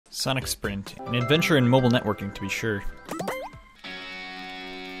Sonic Sprint. An adventure in mobile networking, to be sure.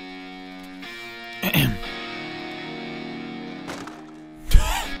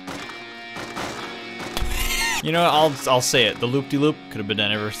 You know, I'll say it. The loop-de-loop could have been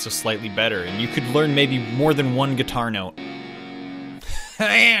done ever so slightly better, and you could learn maybe more than one guitar note.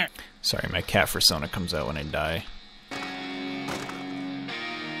 Sorry, my cat persona comes out when I die.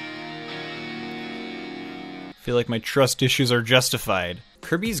 Feel like my trust issues are justified.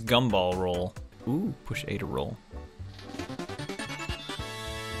 Kirby's Gumball roll. Ooh, push A to roll.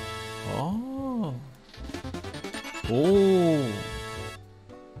 Oh. Oh.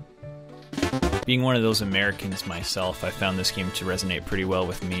 Being one of those Americans myself, I found this game to resonate pretty well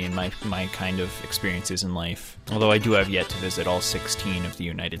with me and my kind of experiences in life. Although I do have yet to visit all 16 of the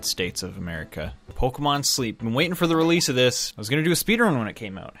United States of America. Pokemon Sleep. Been waiting for the release of this. I was going to do a speedrun when it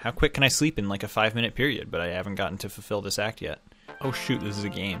came out. How quick can I sleep in like a 5-minute period? But I haven't gotten to fulfill this act yet. Oh shoot, this is a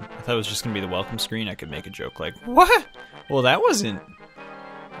game. I thought it was just going to be the welcome screen. I could make a joke like, what? Well, that wasn't...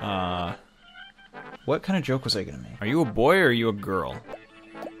 What kind of joke was I going to make? Are you a boy or are you a girl?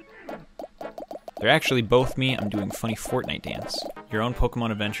 They're actually both me. I'm doing funny Fortnite dance. Your own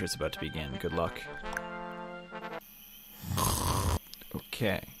Pokemon adventure is about to begin. Good luck.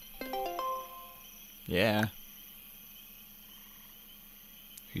 Okay. Yeah. Are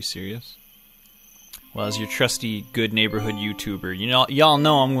you serious? Well, as your trusty good neighborhood YouTuber, you know, y'all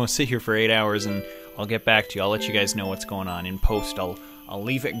know I'm going to sit here for 8 hours and I'll get back to you. I'll let you guys know what's going on. In post, I'll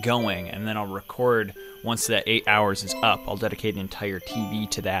leave it going, and then I'll record once that 8 hours is up. I'll dedicate an entire TV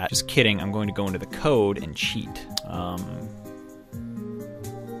to that. Just kidding, I'm going to go into the code and cheat.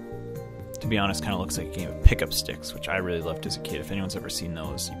 To be honest, kind of looks like a game of pickup sticks, which I really loved as a kid. If anyone's ever seen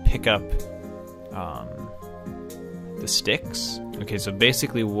those, you pick up the sticks. Okay, so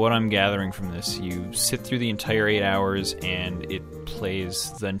basically what I'm gathering from this, you sit through the entire 8 hours and it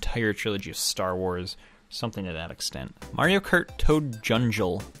plays the entire trilogy of Star Wars, something to that extent. Mario Kart Toad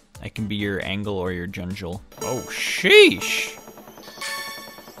Jungle. I can be your angle or your jungle. Oh, sheesh!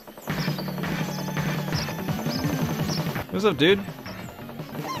 What's up, dude?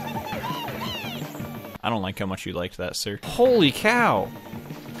 I don't like how much you liked that, sir. Holy cow!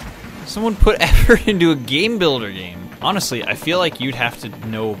 Someone put effort into a game builder game. Honestly, I feel like you'd have to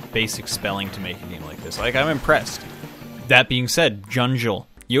know basic spelling to make a game like this. Like, I'm impressed. That being said, jungle.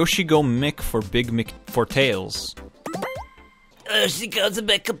 Yoshi go Mick for Big Mick for Tails. She goes to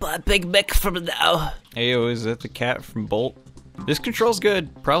make a Big Mick from now. Ayo, is that the cat from Bolt? This control's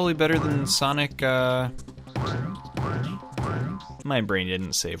good. Probably better than Sonic, My brain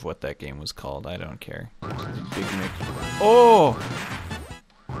didn't save what that game was called. I don't care. Big Mick. Oh!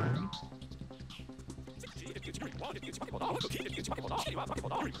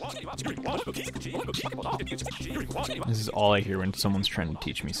 This is all I hear when someone's trying to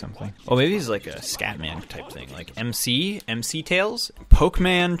teach me something. Oh, maybe it's like a Scatman type thing. Like MC Tales?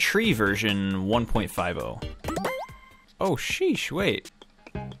 Pokemon Tree version 1.50. Oh, sheesh, wait.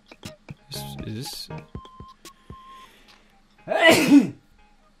 Is this...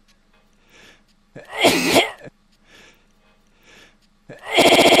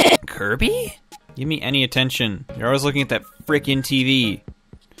 Kirby? Give me any attention. You're always looking at that frickin' TV.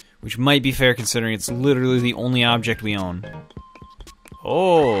 Which might be fair considering it's literally the only object we own.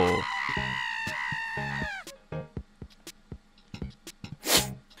 Oh.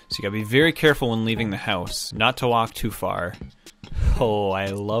 So you gotta be very careful when leaving the house. Not to walk too far. Oh, I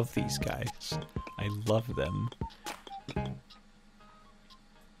love these guys. I love them.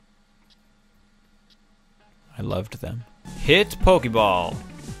 I loved them. Hit Pokeball.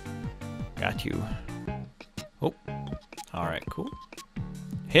 Got you. Oh. Alright, cool.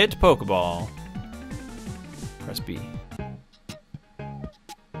 Hit Pokeball. Press B.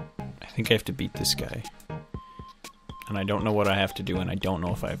 I think I have to beat this guy. And I don't know what I have to do, and I don't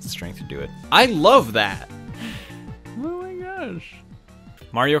know if I have the strength to do it. I love that! Oh my gosh.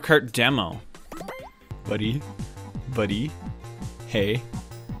 Mario Kart Demo. Buddy. Buddy. Hey.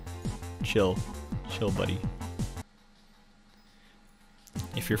 Chill. Chill, buddy.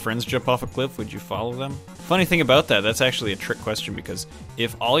 If your friends jump off a cliff, would you follow them? Funny thing about that, that's actually a trick question, because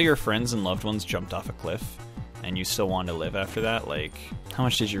if all your friends and loved ones jumped off a cliff and you still wanted to live after that, like, how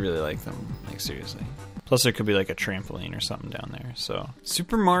much did you really like them? Like, seriously. Plus there could be like a trampoline or something down there, so.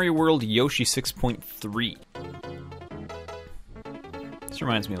 Super Mario World Yoshi 6.3. This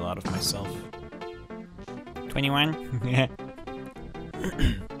reminds me a lot of myself. 21? Yeah.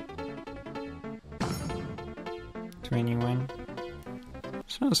 21?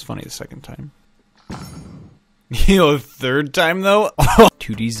 That was funny the second time. You know, third time though?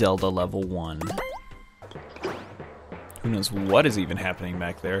 2D Zelda level 1. Who Who knows what is even happening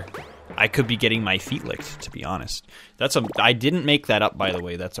back there? I could be getting my feet licked, to be honest. I didn't make that up, by the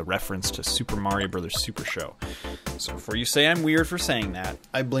way. That's a reference to Super Mario Bros. Super Show. So before you say I'm weird for saying that,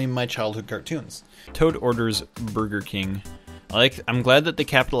 I blame my childhood cartoons. Toad orders Burger King. I'm glad that they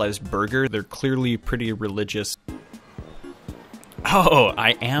capitalized burger. They're clearly pretty religious. Oh,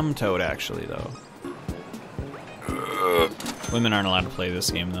 I am Toad, actually, though. Women aren't allowed to play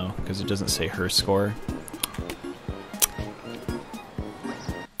this game, though, because it doesn't say her score.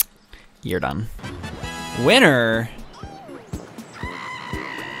 You're done. Winner!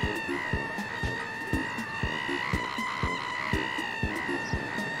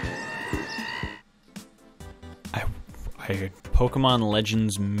 Pokemon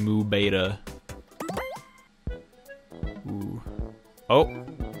Legends Moo Beta. Ooh. Oh!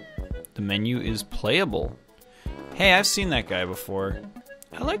 The menu is playable. Hey, I've seen that guy before.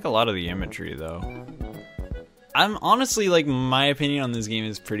 I like a lot of the imagery, though. I'm honestly, my opinion on this game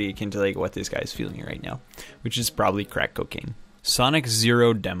is pretty akin to, what this guy's feeling right now, which is probably crack cocaine. Sonic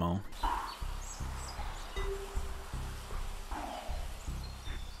Zero demo.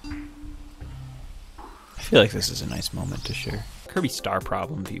 I feel like this is a nice moment to share. Kirby Star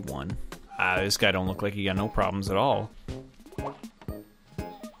Problem V1. This guy don't look like he got no problems at all.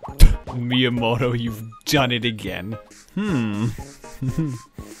 Miyamoto, you've done it again.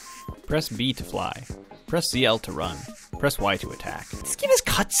 Press B to fly. Press ZL to run. Press Y to attack. This game has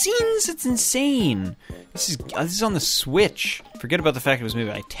cutscenes? It's insane. This is on the Switch. Forget about the fact it was made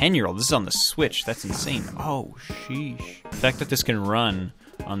by a 10-year-old. This is on the Switch. That's insane. Oh, sheesh. The fact that this can run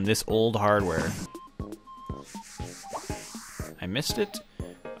on this old hardware. I missed it?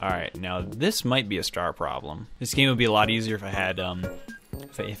 Alright, now this might be a star problem. This game would be a lot easier if I had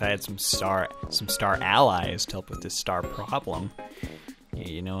if I had some star allies to help with this star problem.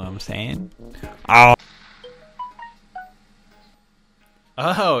 You know what I'm saying?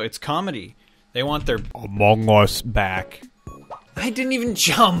 Oh, it's comedy. They want their Among Us back. I didn't even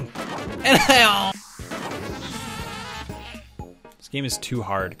jump. And this game is too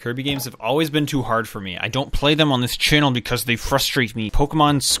hard. Kirby games have always been too hard for me. I don't play them on this channel because they frustrate me.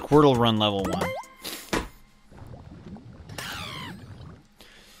 Pokemon Squirtle Run level 1.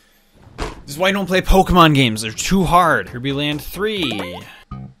 This is why I don't play Pokemon games. They're too hard. Kirby Land 3.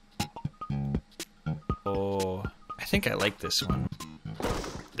 Oh, I think I like this one.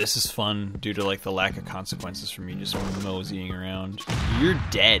 This is fun due to the lack of consequences for me just moseying around. You're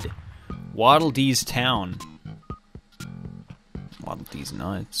dead. Waddle Dee's Town. Waddle Dee's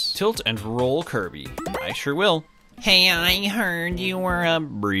nuts. Tilt and roll Kirby. I sure will. Hey, I heard you were a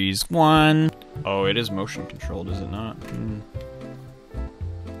Breeze 1. Oh, it is motion controlled, is it not?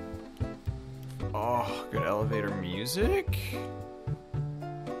 Oh, good elevator music.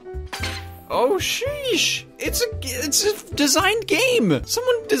 Oh, sheesh! It's a designed game!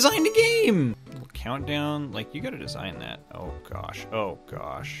 Someone designed a game! Countdown, you gotta design that. Oh gosh, oh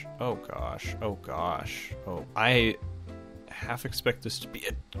gosh, oh gosh, oh gosh. Oh, I half expect this to be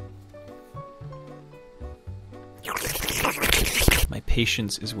My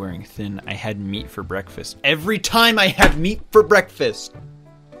patience is wearing thin. I had meat for breakfast. Every time I have meat for breakfast!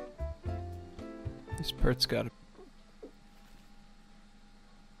 This part's gotta...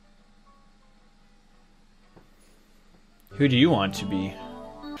 Who do you want to be?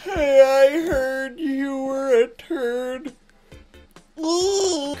 Hey, I heard you were a turd.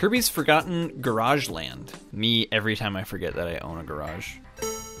 Ooh. Kirby's Forgotten Garage Land. Me every time I forget that I own a garage.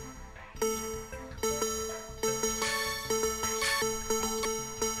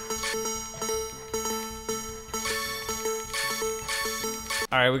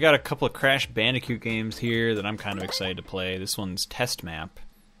 Alright, we got a couple of Crash Bandicoot games here that I'm kind of excited to play. This one's Test Map,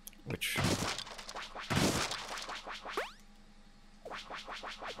 which...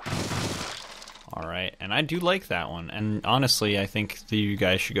 Alright, and I do like that one. And honestly, I think that you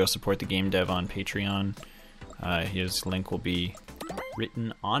guys should go support the game dev on Patreon. His link will be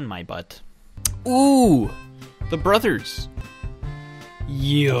written on my butt. Ooh! The brothers!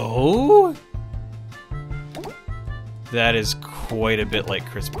 Yo! That is quite a bit like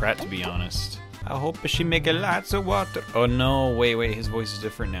Chris Pratt, to be honest. I hope she make a lots of water. Oh no, wait, his voice is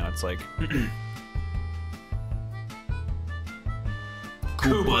different now. It's like...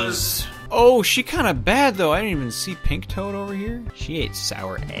 Koopas. Oh, she kind of bad, though. I didn't even see Pink Toad over here. She ate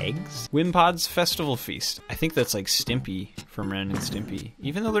sour eggs. Wimpod's Festival Feast. I think that's like Stimpy from Ren and Stimpy.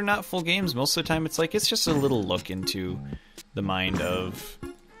 Even though they're not full games, most of the time it's just a little look into the mind of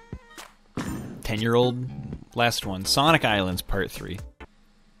 10-year-old. Last one, Sonic Islands Part 3.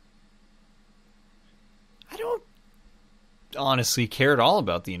 I don't honestly care at all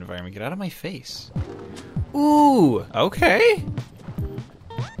about the environment. Get out of my face. Ooh, okay.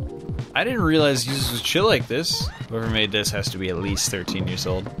 I didn't realize users was chill like this. Whoever made this has to be at least 13 years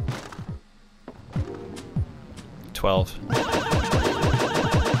old. 12.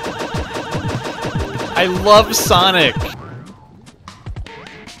 I love Sonic!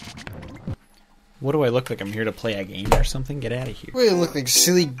 What do I look like? I'm here to play a game or something? Get out of here. Wait, I look like a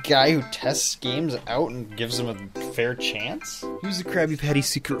silly guy who tests games out and gives them a fair chance? Here's the Krabby Patty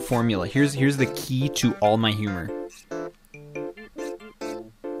secret formula. Here's the key to all my humor.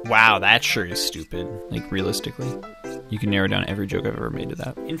 Wow, that sure is stupid. Like, realistically. You can narrow down every joke I've ever made to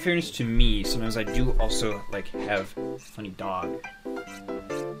that. In fairness to me, sometimes I do also, like, have a funny dog.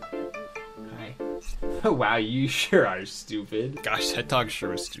 Hi. Oh, wow, you sure are stupid. Gosh, that dog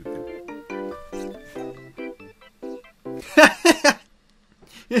sure was stupid.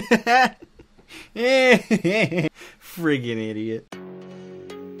 Friggin' idiot.